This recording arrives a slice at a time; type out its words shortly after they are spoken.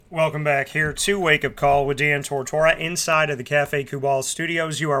Welcome back here to Wake Up Call with Dan Tortora inside of the Cafe Kubal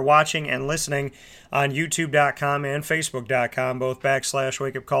studios. You are watching and listening on YouTube.com and Facebook.com, both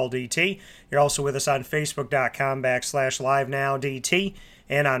 /Wake Up Call DT. You're also with us on Facebook.com /Live Now DT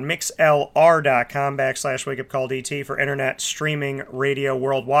and on MixLR.com /Wake Up Call DT for internet streaming radio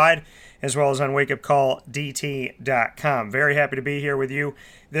worldwide, as well as on WakeUpCallDT.com. Very happy to be here with you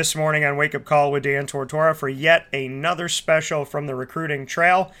this morning on Wake Up Call with Dan Tortora for yet another special from the recruiting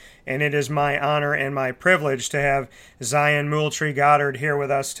trail, and it is my honor and my privilege to have Zion Moultrie Goddard here with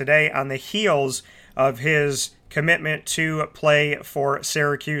us today on the heels of his commitment to play for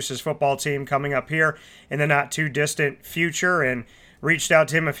Syracuse's football team coming up here in the not-too-distant future, and reached out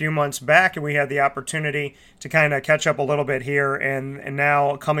to him a few months back, and we had the opportunity to kind of catch up a little bit here. And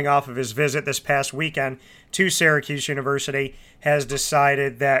now, coming off of his visit this past weekend to Syracuse University, has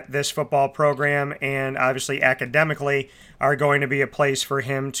decided that this football program and obviously academically are going to be a place for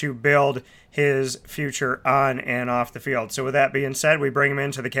him to build his future on and off the field. So with that being said, we bring him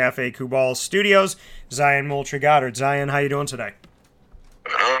into the Cafe Kubal studios. Zion Moultrie Goddard. Zion, how you doing today?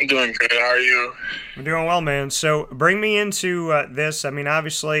 I'm doing good. How are you? I'm doing well, man. So bring me into this. I mean,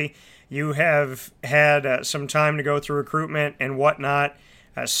 obviously, you have had some time to go through recruitment and whatnot.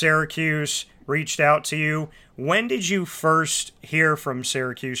 Syracuse reached out to you. When did you first hear from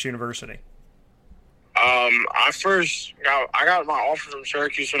Syracuse University? I got my offer from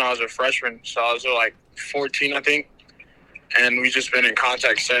Syracuse when I was a freshman, so I was like 14, I think, and we've just been in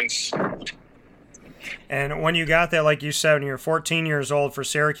contact since. And when you got that, like you said, when you were 14 years old, for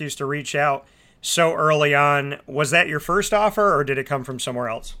Syracuse to reach out so early on, was that your first offer or did it come from somewhere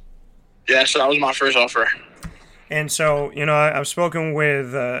else? Yeah, so that was my first offer. And so, you know, I've spoken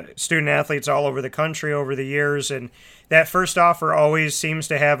with student athletes all over the country over the years, and that first offer always seems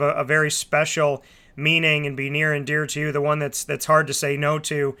to have a very special meaning and be near and dear to you, the one that's hard to say no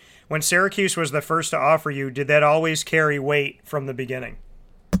to. When Syracuse was the first to offer you, did that always carry weight from the beginning?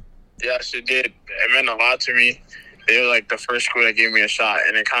 Yes, it did. It meant a lot to me. They were like the first school that gave me a shot,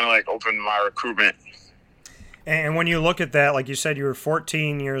 and it kind of like opened my recruitment. And when you look at that, like you said, you were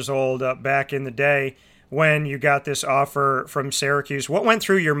 14 years old back in the day when you got this offer from Syracuse. What went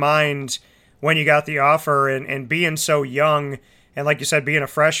through your mind when you got the offer and being so young and, like you said, being a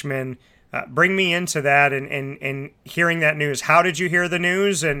freshman? Bring me into that and hearing that news. How did you hear the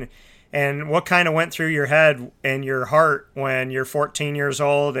news, and what kind of went through your head and your heart when you're 14 years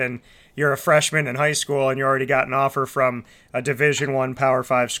old and you're a freshman in high school and you already got an offer from a Division I Power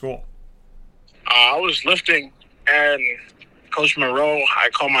 5 school? I was lifting, and Coach Monroe, I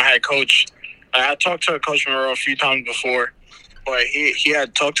called my head coach. I talked to Coach Monroe a few times before, but he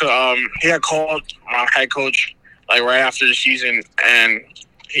had called my head coach like right after the season, and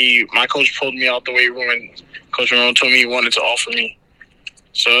my coach pulled me out the weight room, and Coach Monroe told me he wanted to offer me.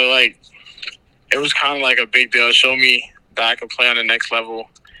 So like it was kind of like a big deal. It showed me that I could play on the next level,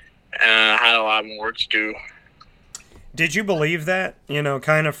 and I had a lot more work to do. Did you believe that, you know,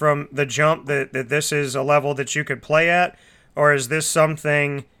 kind of from the jump that this is a level that you could play at? Or is this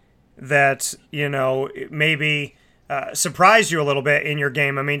something that, you know, maybe surprised you a little bit in your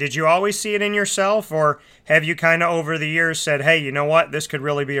game? I mean, did you always see it in yourself, or have you kind of over the years said, hey, you know what, this could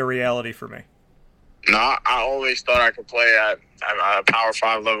really be a reality for me? No, I always thought I could play at a Power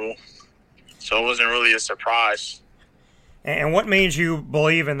 5 level, so it wasn't really a surprise. And what made you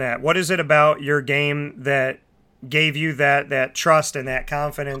believe in that? What is it about your game that gave you that trust and that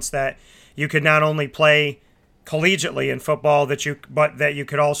confidence that you could not only play collegiately in football, but that you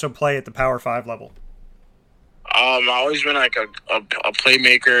could also play at the Power 5 level? I've always been like a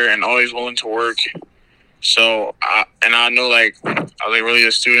playmaker and always willing to work. So, I know like I was like really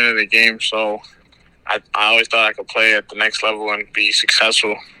a student of the game, so I always thought I could play at the next level and be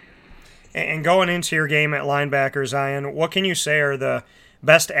successful. And going into your game at linebacker, Zion, what can you say are the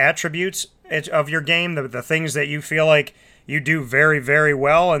best attributes of your game, the things that you feel like you do very, very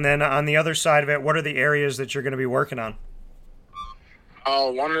well? And then on the other side of it, what are the areas that you're going to be working on?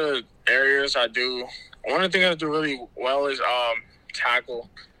 One of the things I do really well is tackle.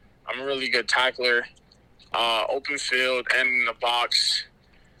 I'm a really good tackler, open field and in the box.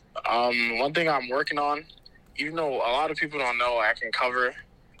 One thing I'm working on, even though a lot of people don't know I can cover,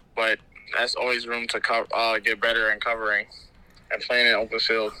 but that's always room to get better in covering and playing in open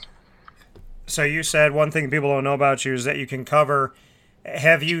field. So you said one thing people don't know about you is that you can cover.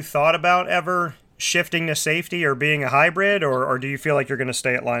 Have you thought about ever shifting to safety or being a hybrid, or do you feel like you're going to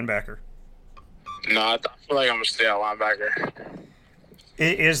stay at linebacker? No, I feel like I'm going to stay at linebacker.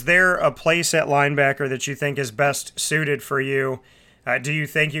 Is there a place at linebacker that you think is best suited for you? Do you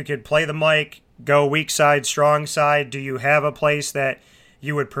think you could play the mic, go weak side, strong side? Do you have a place that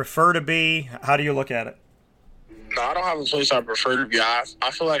you would prefer to be? How do you look at it? No, I don't have a place I prefer to be.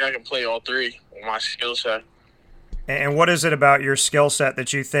 I feel like I can play all three with my skill set. And what is it about your skill set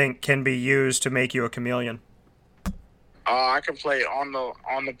that you think can be used to make you a chameleon? I can play on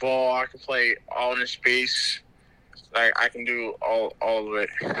the ball. I can play all in the space. Like I can do all of it.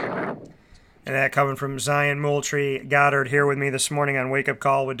 And that coming from Zion Moultrie Goddard here with me this morning on Wake Up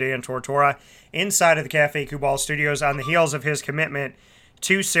Call with Dan Tortora inside of the Cafe Kubal Studios on the heels of his commitment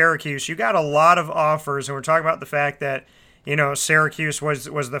to Syracuse. You got a lot of offers, and we're talking about the fact that, you know, Syracuse was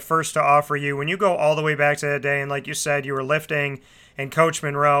the first to offer you. When you go all the way back to that day, and like you said, you were lifting and Coach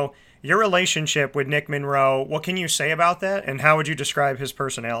Monroe, your relationship with Nick Monroe, what can you say about that, and how would you describe his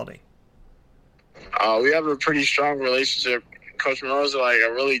personality? We have a pretty strong relationship. Coach Monroe's like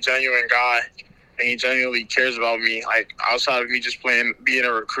a really genuine guy, and he genuinely cares about me, like outside of me just being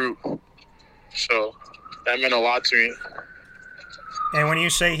a recruit. So that meant a lot to me. And when you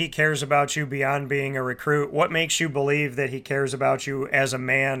say he cares about you beyond being a recruit, what makes you believe that he cares about you as a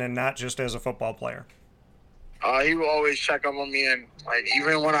man and not just as a football player? He will always check up on me, and like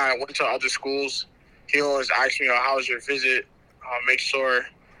even when I went to other schools, he always asked me, "How was your visit? Make sure,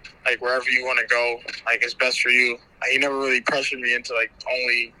 like wherever you want to go, like it's best for you." He never really pressured me into like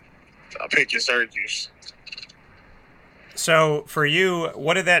only picking Syracuse. So for you,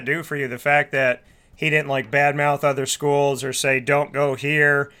 what did that do for you? The fact that he didn't like badmouth other schools or say don't go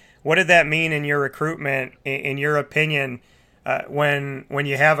here. What did that mean in your recruitment? In your opinion, when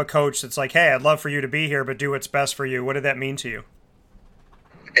you have a coach that's like, "Hey, I'd love for you to be here, but do what's best for you." What did that mean to you?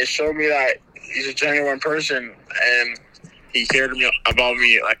 It showed me that he's a genuine person and he cared about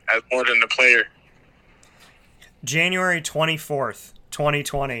me like as more than the player. January 24th,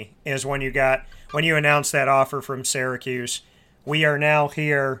 2020 is when you announced that offer from Syracuse. We are now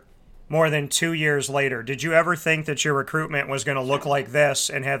here more than 2 years later. Did you ever think that your recruitment was going to look like this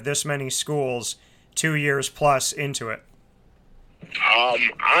and have this many schools 2 years plus into it?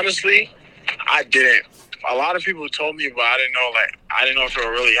 Honestly, I didn't. A lot of people told me, but I didn't know if it would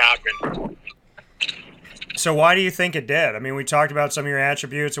really happen. So why do you think it did? I mean, we talked about some of your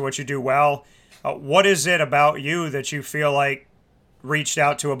attributes and what you do well. What is it about you that you feel like reached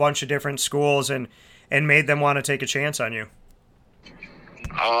out to a bunch of different schools and made them want to take a chance on you?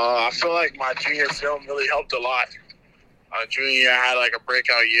 I feel like my junior film really helped a lot. Junior year, I had like a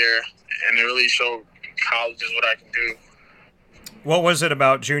breakout year, and it really showed colleges what I can do. What was it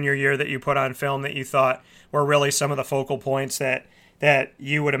about junior year that you put on film that you thought were really some of the focal points that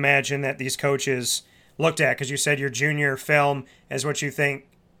you would imagine that these coaches looked at? Because you said your junior film is what you think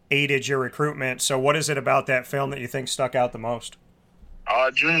aided your recruitment. So what is it about that film that you think stuck out the most?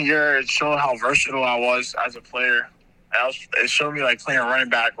 Junior year, it showed how versatile I was as a player. It showed me like playing running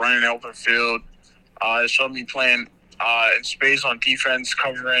back, running the open field. It showed me playing in space on defense,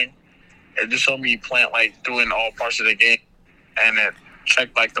 covering. It just showed me playing like doing all parts of the game, and it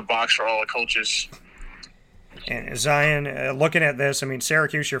checked like the box for all the coaches. And Zion, looking at this, I mean,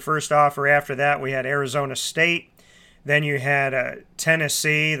 Syracuse, your first offer. After that, we had Arizona State. Then you had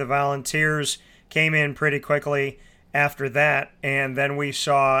Tennessee. The Volunteers came in pretty quickly after that. And then we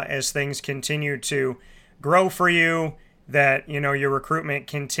saw, as things continued to grow for you, that, you know, your recruitment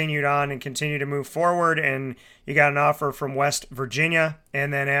continued on and continued to move forward. And you got an offer from West Virginia.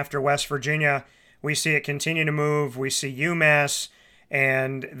 And then after West Virginia, we see it continue to move. We see UMass.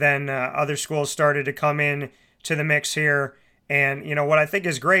 And then other schools started to come in to the mix here. And, you know, what I think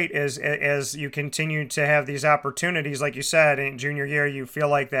is great is as you continue to have these opportunities, like you said, in junior year, you feel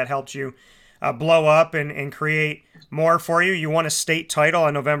like that helped you blow up and create more for you. You won a state title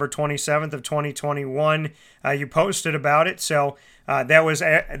on November 27th of 2021. You posted about it. So that was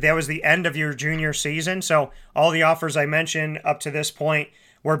the end of your junior season. So all the offers I mentioned up to this point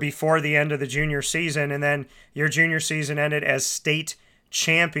were before the end of the junior season. And then your junior season ended as state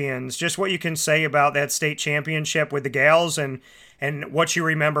champions. Just what you can say about that state championship with the Gales and what you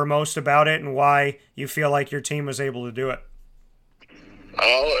remember most about it and why you feel like your team was able to do it.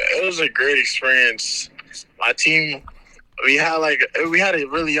 Oh, it was a great experience. My team, we had a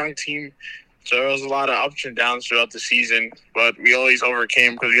really young team, so there was a lot of ups and downs throughout the season, but we always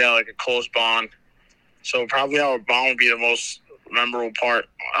overcame because we had like a close bond. So probably our bond would be the most memorable part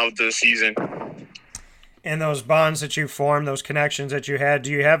of the season. And those bonds that you formed, those connections that you had,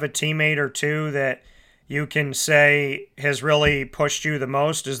 do you have a teammate or two that you can say has really pushed you the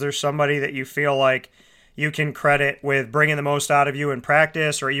most? Is there somebody that you feel like you can credit with bringing the most out of you in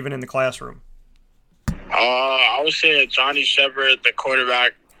practice or even in the classroom? I would say Johnny Shepard, the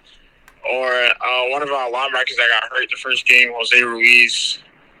quarterback, or one of our linebackers that got hurt the first game, Jose Ruiz.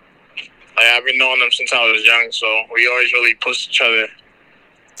 Like, I've been knowing them since I was young, so we always really pushed each other.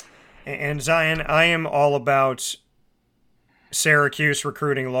 And Zion, I am all about Syracuse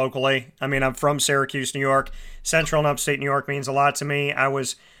recruiting locally. I mean, I'm from Syracuse, New York. Central and upstate New York means a lot to me. I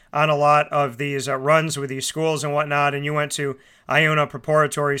was on a lot of these runs with these schools and whatnot, and you went to Iona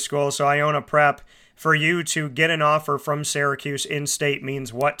Preparatory School, so Iona Prep. For you to get an offer from Syracuse in-state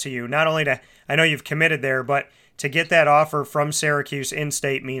means what to you? Not only to, I know you've committed there, but to get that offer from Syracuse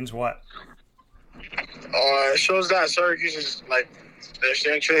in-state means what? It shows that Syracuse is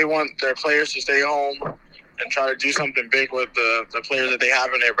they want their players to stay home and try to do something big with the players that they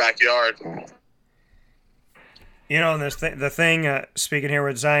have in their backyard. You know, the thing, speaking here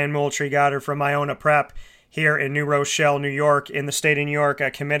with Zion Moultrie-Goddard from Iona Prep here in New Rochelle, New York, in the state of New York,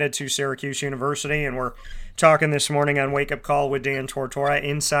 committed to Syracuse University, and we're talking this morning on Wake Up Call with Dan Tortora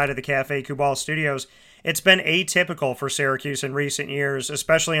inside of the Cafe Kubal Studios. It's been atypical for Syracuse in recent years,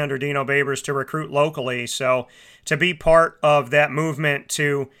 especially under Dino Babers, to recruit locally. So to be part of that movement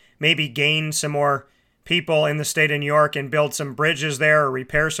to maybe gain some more people in the state of New York and build some bridges there or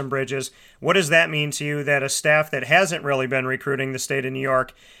repair some bridges, what does that mean to you that a staff that hasn't really been recruiting the state of New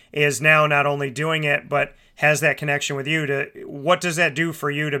York is now not only doing it, but has that connection with you? What does that do for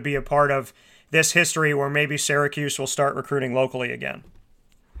you to be a part of this history where maybe Syracuse will start recruiting locally again?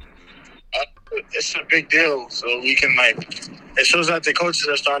 It's a big deal. So we can, it shows that the coaches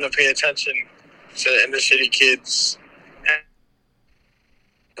are starting to pay attention to inner city kids.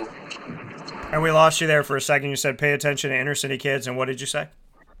 And we lost you there for a second. You said pay attention to inner city kids, and what did you say?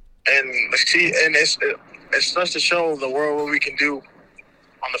 And it starts to show the world what we can do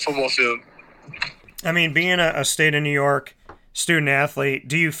on the football field. I mean, being a state of New York student athlete,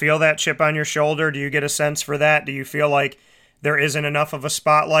 do you feel that chip on your shoulder? Do you get a sense for that? Do you feel like there isn't enough of a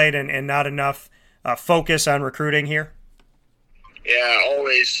spotlight and not enough focus on recruiting here? Yeah,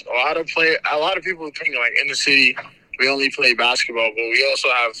 always. A lot of people think in the city we only play basketball, but we also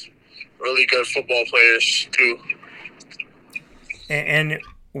have really good football players too. And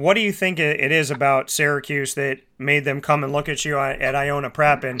what do you think it is about Syracuse that made them come and look at you at Iona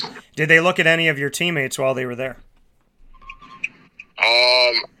Prep? And did they look at any of your teammates while they were there?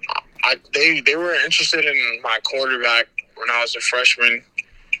 They were interested in my quarterback when I was a freshman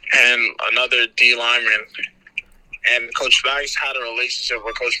and another D lineman. And Coach Bags had a relationship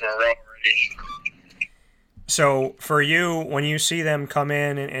with Coach Monroe already. So for you, when you see them come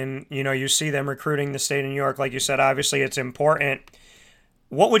in and you see them recruiting the state of New York, like you said, obviously it's important.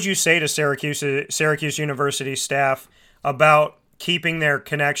 What would you say to Syracuse University staff about keeping their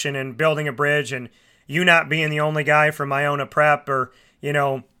connection and building a bridge, and you not being the only guy from Iona Prep or,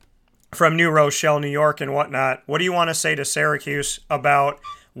 from New Rochelle, New York and whatnot? What do you want to say to Syracuse about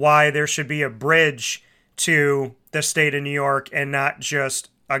why there should be a bridge to the state of New York and not just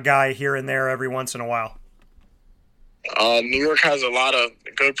a guy here and there every once in a while? New York has a lot of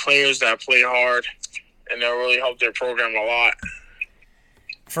good players that play hard, and they'll really help their program a lot.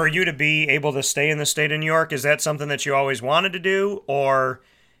 For you to be able to stay in the state of New York, is that something that you always wanted to do, or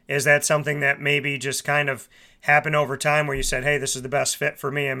is that something that maybe just kind of happened over time where you said, hey, this is the best fit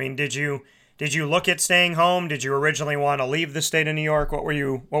for me? I mean, did you look at staying home? Did you originally want to leave the state of New York? What were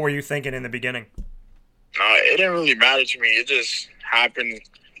you thinking in the beginning? It didn't really matter to me. It just happened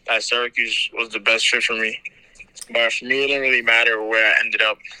that Syracuse was the best fit for me. But for me, it didn't really matter where I ended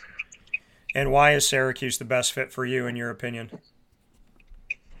up. And why is Syracuse the best fit for you, in your opinion?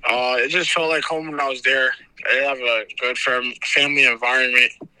 It just felt like home when I was there. They have a good family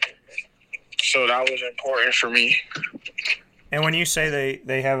environment, so that was important for me. And when you say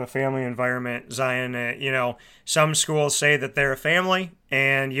they have a family environment, Zion, some schools say that they're a family,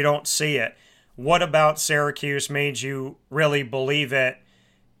 and you don't see it. What about Syracuse made you really believe it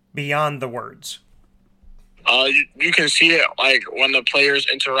beyond the words? You can see it when the players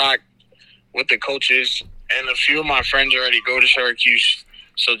interact with the coaches, and a few of my friends already go to Syracuse.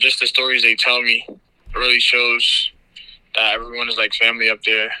 So just the stories they tell me really shows that everyone is like family up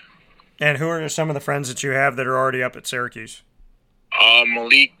there. And who are some of the friends that you have that are already up at Syracuse?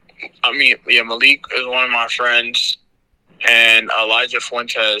 Malik is one of my friends, and Elijah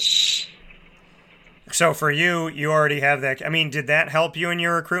Fuentes. So for you already have that. I mean, did that help you in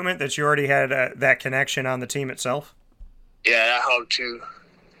your recruitment, that you already had that connection on the team itself? Yeah, that helped too.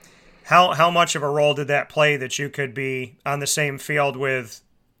 How much of a role did that play that you could be on the same field with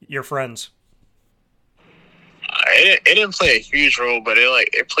your friends? It didn't play a huge role, but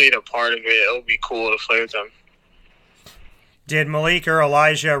it played a part of it. It would be cool to play with them. Did Malik or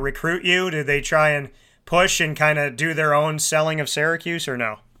Elijah recruit you? Did they try and push and kind of do their own selling of Syracuse, or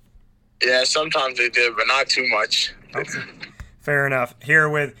no? Yeah, sometimes they did, but not too much. Okay. Fair enough. Here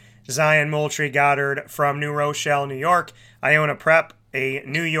with Zion Moultrie-Goddard from New Rochelle, New York, Iona Prep a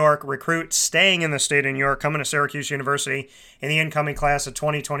New York recruit staying in the state of New York, coming to Syracuse University in the incoming class of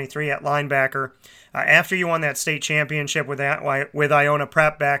 2023 at linebacker. After you won that state championship with Iona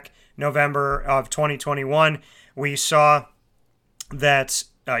Prep back November of 2021, we saw that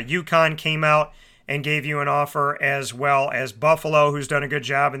UConn came out and gave you an offer, as well as Buffalo, who's done a good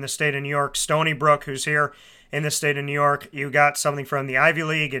job in the state of New York, Stony Brook, who's here in the state of New York. You got something from the Ivy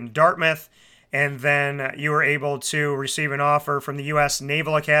League in Dartmouth, and then you were able to receive an offer from the U.S.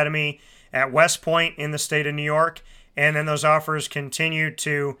 Naval Academy at West Point in the state of New York, and then those offers continued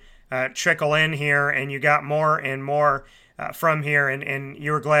to trickle in here, and you got more and more from here, and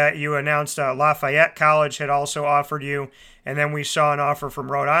you were glad you announced Lafayette College had also offered you, and then we saw an offer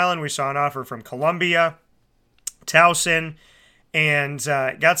from Rhode Island, we saw an offer from Columbia, Towson, and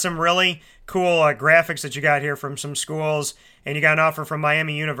got some really cool graphics that you got here from some schools, and you got an offer from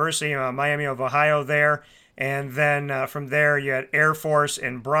Miami University, Miami of Ohio there, and then from there you had Air Force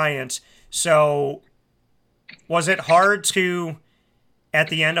and Bryant. So was it hard to, at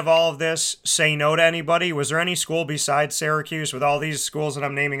the end of all of this, say no to anybody? Was there any school besides Syracuse, with all these schools that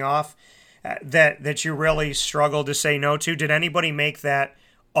I'm naming off, that you really struggled to say no to? Did anybody make that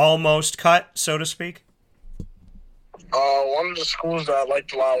almost cut, so to speak? One of the schools that I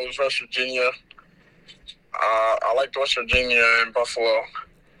liked a lot was West Virginia. I liked West Virginia and Buffalo,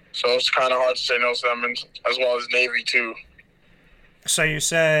 so it's kind of hard to say no to them, as well as Navy too. So you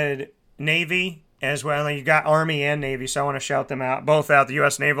said Navy as well. You got Army and Navy, so I want to shout them out, both out, the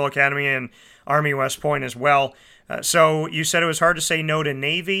U.S. Naval Academy and Army West Point as well. So you said it was hard to say no to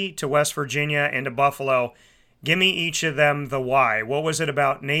Navy, to West Virginia, and to Buffalo. Give me each of them the why. What was it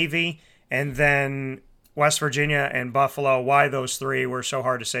about Navy and then West Virginia and Buffalo, why those three were so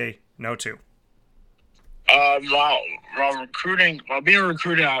hard to say no to? While being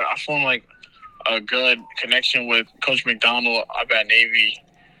recruited, I formed like a good connection with Coach McDonald up at Navy,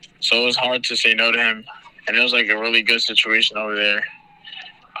 so it was hard to say no to him, and it was like a really good situation over there.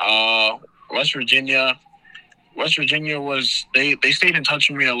 West Virginia was they stayed in touch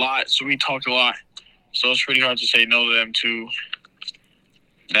with me a lot, so we talked a lot, so it's pretty hard to say no to them too.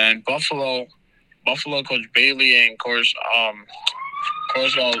 Then Buffalo, Coach Bailey and Coach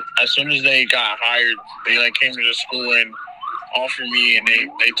Corswell, as soon as they got hired, they came to the school and offered me, and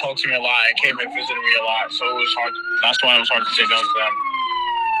they talked to me a lot and came and visited me a lot. So it was hard. That's why it was hard to say no to them.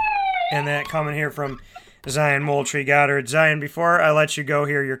 And that coming here from Zion Moultrie Goddard. Zion, before I let you go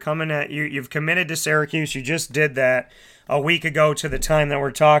here, you've committed to Syracuse. You just did that a week ago to the time that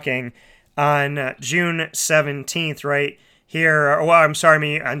we're talking on June 17th, right here. On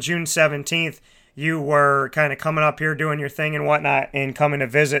June 17th. You were kind of coming up here doing your thing and whatnot and coming to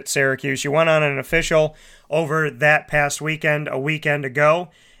visit Syracuse. You went on an official over that past weekend, a weekend ago,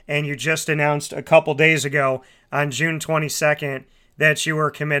 and you just announced a couple days ago on June 22nd that you were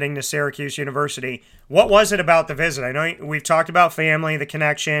committing to Syracuse University. What was it about the visit? I know we've talked about family, the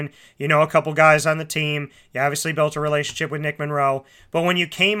connection, a couple guys on the team. You obviously built a relationship with Nick Monroe. But when you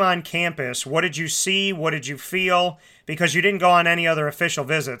came on campus, what did you see? What did you feel? Because you didn't go on any other official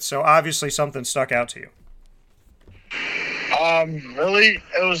visits, so obviously something stuck out to you. Really,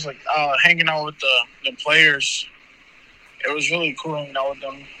 it was like hanging out with the players. It was really cool hanging out with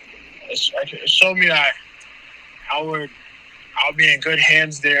them. It showed me that I'll be in good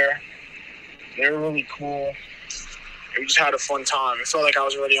hands there. They were really cool. We just had a fun time. It felt like I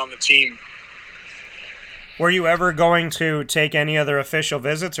was already on the team. Were you ever going to take any other official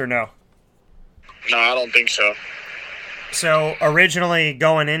visits or no? No, I don't think so. So originally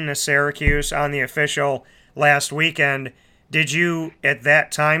going into Syracuse on the official last weekend, did you at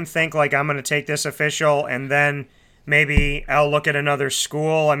that time think I'm going to take this official and then maybe I'll look at another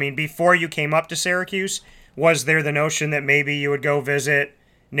school? I mean, before you came up to Syracuse, was there the notion that maybe you would go visit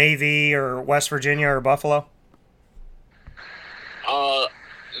Navy or West Virginia or Buffalo?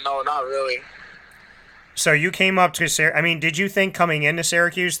 No, not really. So you came up to Syracuse. I mean, did you think coming into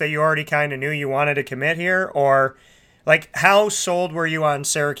Syracuse that you already kind of knew you wanted to commit here? Or, how sold were you on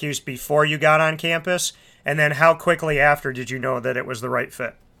Syracuse before you got on campus? And then how quickly after did you know that it was the right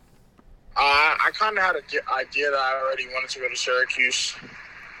fit? I kind of had an idea that I already wanted to go to Syracuse.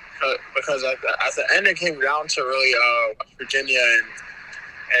 Because at the end, it came down to really West Virginia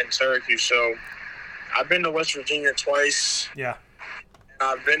and Syracuse. So I've been to West Virginia twice. Yeah.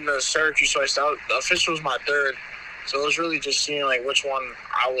 I've been to Syracuse twice. The official was my third. So it was really just seeing which one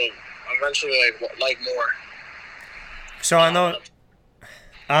I would eventually like more. So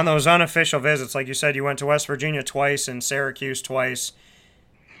on those unofficial visits, like you said, you went to West Virginia twice and Syracuse twice.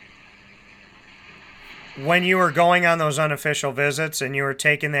 When you were going on those unofficial visits and you were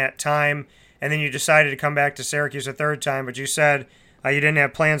taking that time and then you decided to come back to Syracuse a third time, but you said You didn't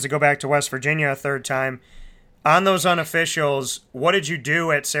have plans to go back to West Virginia a third time. On those unofficials, what did you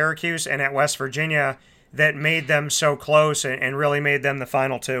do at Syracuse and at West Virginia that made them so close and really made them the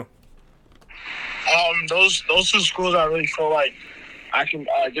final two? Those two schools, I really feel like I can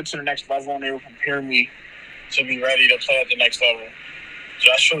get to the next level, and they will prepare me to be ready to play at the next level. So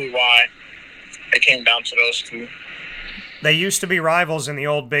that's really why it came down to those two. They used to be rivals in the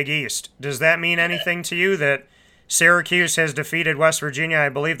old Big East. Does that mean anything to you that Syracuse has defeated West Virginia, I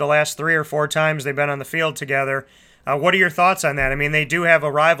believe, the last 3 or 4 times they've been on the field together? What are your thoughts on that? I mean, they do have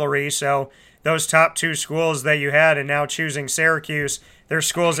a rivalry, so those top 2 schools that you had and now choosing Syracuse, they're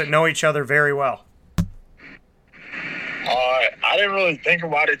schools that know each other very well. I didn't really think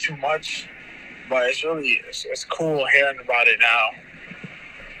about it too much, but it's cool hearing about it now.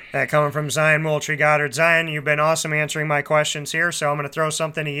 That coming from Zion Moultrie Goddard. Zion, you've been awesome answering my questions here, so I'm going to throw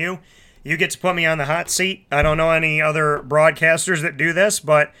something to you. You get to put me on the hot seat. I don't know any other broadcasters that do this,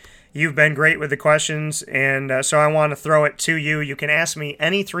 but you've been great with the questions, and so I want to throw it to you. You can ask me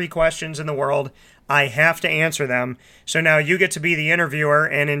any 3 questions in the world. I have to answer them. So now you get to be the interviewer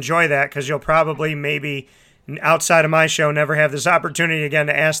and enjoy that, because you'll probably maybe outside of my show never have this opportunity again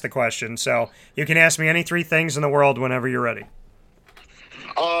to ask the question. So you can ask me any 3 things in the world whenever you're ready.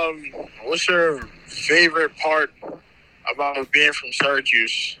 What's your favorite part about being from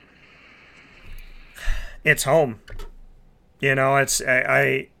Syracuse? It's home. You know, it's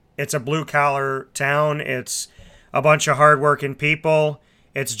a blue collar town. It's a bunch of hardworking people.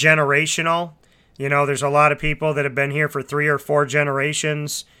 It's generational. You know, there's a lot of people that have been here for 3 or 4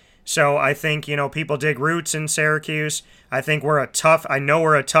 generations. So I think, you know, people dig roots in Syracuse. I think we're a tough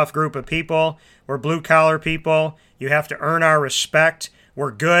group of people. We're blue collar people. You have to earn our respect.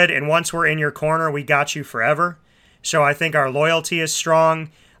 We're good, and once we're in your corner, we got you forever. So I think our loyalty is strong.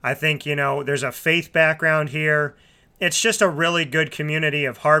 I think, you know, there's a faith background here. It's just a really good community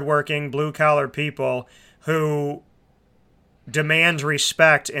of hardworking, blue-collar people who demand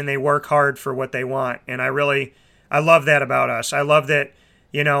respect, and they work hard for what they want. And I love that about us. I love that,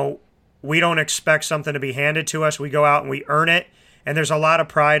 you know, we don't expect something to be handed to us. We go out and we earn it, and there's a lot of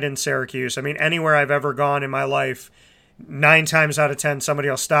pride in Syracuse. I mean, anywhere I've ever gone in my life, 9 times out of 10, somebody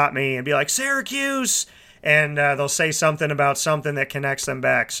will stop me and be like, Syracuse! And they'll say something about something that connects them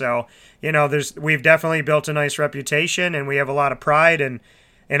back. So, you know, we've definitely built a nice reputation, and we have a lot of pride, and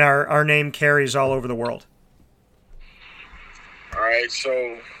our name carries all over the world. All right,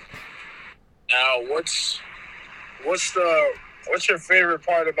 so now what's your favorite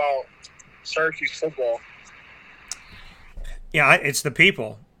part about Syracuse football? Yeah, it's the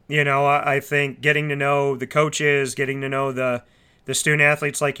people. You know, I think getting to know the coaches, getting to know the student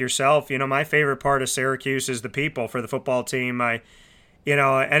athletes like yourself. You know, my favorite part of Syracuse is the people for the football team. You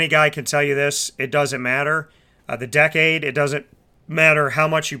know, any guy can tell you this. It doesn't matter. The decade, it doesn't matter how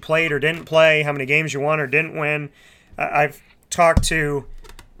much you played or didn't play, how many games you won or didn't win. I've talked to,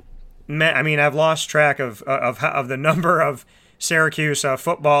 I've lost track of the number of Syracuse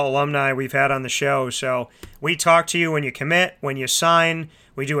football alumni we've had on the show. So we talk to you when you commit, when you sign.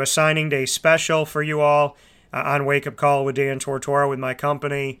 We do a signing day special for you all on Wake Up Call with Dan Tortora with my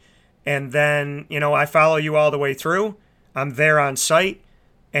company. And then, you know, I follow you all the way through. I'm there on site.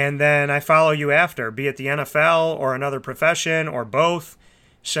 And then I follow you after, be it the NFL or another profession or both.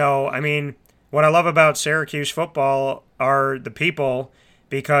 So, I mean, what I love about Syracuse football are the people,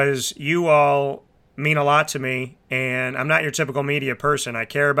 because you all mean a lot to me. And I'm not your typical media person. I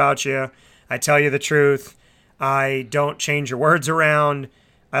care about you. I tell you the truth. I don't change your words around.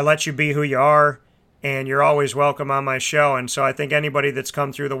 I let you be who you are, and you're always welcome on my show. And so I think anybody that's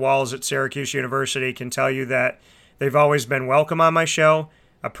come through the walls at Syracuse University can tell you that they've always been welcome on my show,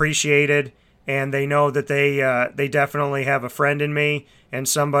 appreciated, and they know that they definitely have a friend in me and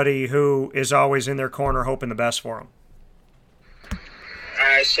somebody who is always in their corner hoping the best for them. All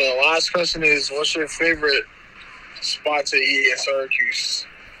right, so the last question is, what's your favorite spot to eat in Syracuse?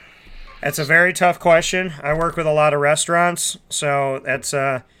 That's a very tough question. I work with a lot of restaurants, so that's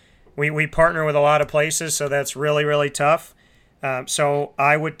we partner with a lot of places, so that's really, really tough. So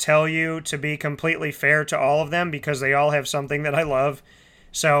I would tell you to be completely fair to all of them, because they all have something that I love.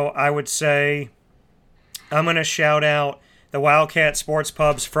 So I would say I'm going to shout out the Wildcat Sports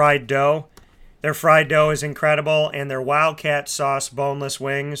Pub's fried dough. Their fried dough is incredible, and their Wildcat sauce boneless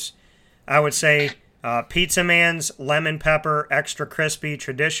wings. I would say Pizza Man's lemon pepper extra crispy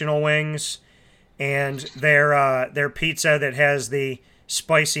traditional wings, and their pizza that has the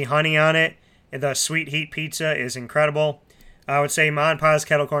spicy honey on it, and the sweet heat pizza is incredible. I would say Ma and Pa's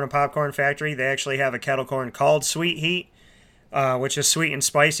Kettle Corn and Popcorn Factory, they actually have a kettle corn called Sweet Heat, which is sweet and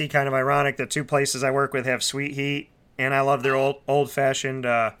spicy. Kind of ironic that 2 places I work with have Sweet Heat and I love their old-fashioned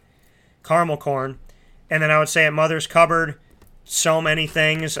caramel corn. And then I would say at Mother's Cupboard, so many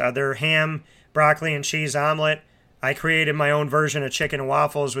things. Their ham, broccoli, and cheese omelet. I created my own version of chicken and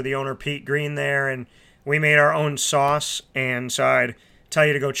waffles with the owner Pete Green there, and we made our own sauce. And so I'd tell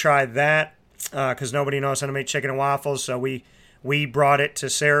you to go try that because nobody knows how to make chicken and waffles. So we brought it to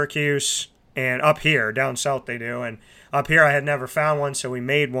Syracuse, and up here, down south they do. And up here I had never found one, so we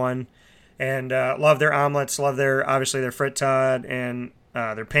made one. And love their omelets, love obviously their frittata and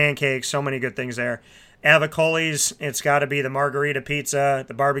their pancakes, so many good things there. Avicoli's, it's got to be the margarita pizza,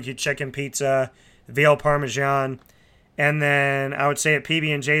 the barbecue chicken pizza, the veal parmesan. And then I would say at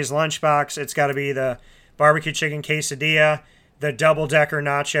PB&J's Lunchbox, it's got to be the barbecue chicken quesadilla, the double-decker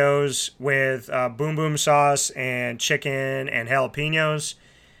nachos with boom boom sauce and chicken and jalapenos.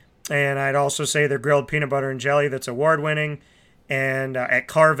 And I'd also say their grilled peanut butter and jelly that's award-winning. And at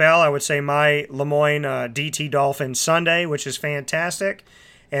Carvel, I would say my Lemoyne DT Dolphin Sundae, which is fantastic.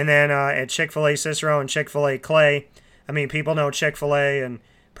 And then at Chick-fil-A Cicero and Chick-fil-A Clay, I mean, people know Chick-fil-A and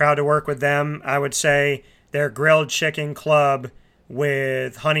proud to work with them. I would say their grilled chicken club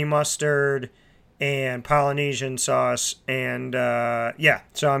with honey mustard and Polynesian sauce. And,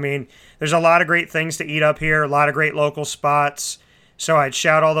 so, I mean, there's a lot of great things to eat up here, a lot of great local spots. So I'd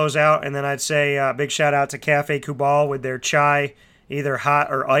shout all those out, and then I'd say big shout-out to Cafe Kubal with their chai, either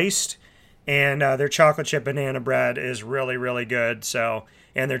hot or iced. And their chocolate chip banana bread is really, really good. So,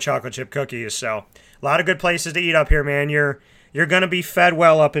 and their chocolate chip cookies. So a lot of good places to eat up here, man. You're going to be fed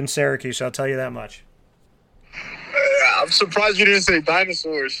well up in Syracuse, I'll tell you that much. I'm surprised you didn't say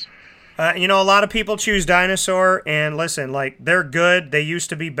dinosaurs. A lot of people choose Dinosaur, and listen, like, they're good. They used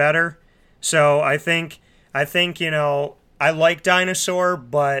to be better. So I think I like Dinosaur,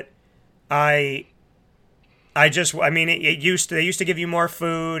 but they used to give you more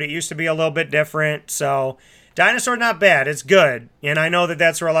food. It used to be a little bit different. So Dinosaur, not bad. It's good. And I know that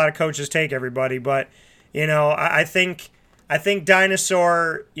that's where a lot of coaches take everybody, but I think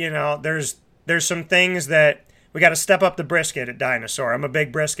Dinosaur, there's some things that we got to step up the brisket at Dinosaur. I'm a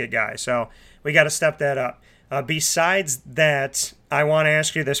big brisket guy, so we got to step that up. Besides that, I want to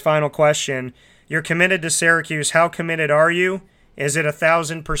ask you this final question. You're committed to Syracuse. How committed are you? Is it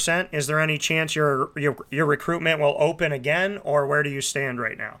 1,000%? Is there any chance your recruitment will open again, or where do you stand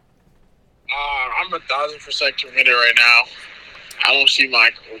right now? I'm 1,000% committed right now. I don't see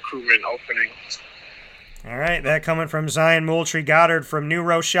my recruitment opening. All right, that coming from Zion Moultrie Goddard from New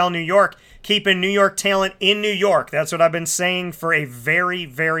Rochelle, New York. Keeping New York talent in New York. That's what I've been saying for a very,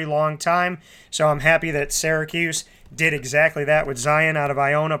 very long time. So I'm happy that Syracuse did exactly that with Zion out of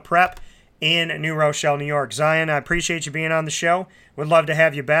Iona Prep in New Rochelle, New York. Zion, I appreciate you being on the show. Would love to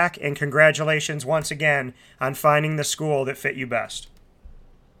have you back, and congratulations once again on finding the school that fit you best.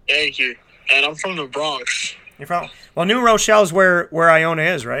 Thank you. And I'm from the Bronx. Well, New Rochelle is where Iona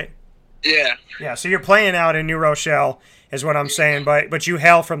is, right? Yeah. Yeah, so you're playing out in New Rochelle is what I'm saying, but you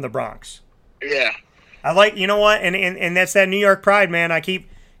hail from the Bronx. Yeah. I like, you know what, and that's that New York pride, man. I keep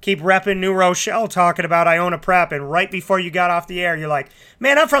repping New Rochelle, talking about Iona Prep, and right before you got off the air, you're like,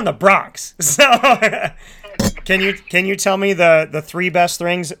 man, I'm from the Bronx. So can you tell me the three best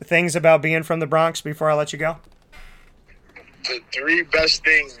things about being from the Bronx before I let you go? The three best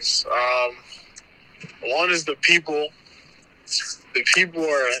things. One is the people. The people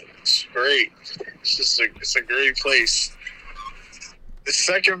are great. It's a great place. The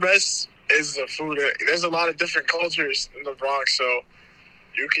second best is the food. There's a lot of different cultures in the Bronx, so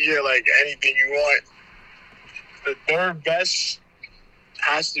you can get like anything you want. The third best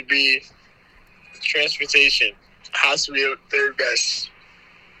has to be transportation. It has to be the third best.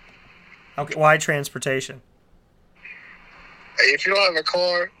 Okay, why transportation? If you don't have a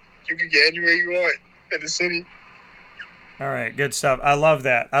car, you can get anywhere you want in the city. All right, good stuff. I love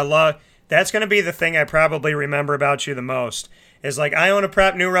that. That's going to be the thing I probably remember about you the most. Is like, Iona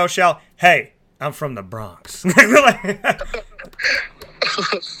Prep, New Rochelle. Hey, I'm from the Bronx. That's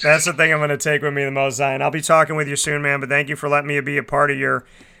the thing I'm going to take with me the most, Zion. I'll be talking with you soon, man, but thank you for letting me be a part of your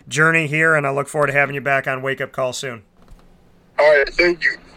journey here, and I look forward to having you back on Wake Up Call soon. All right, thank you.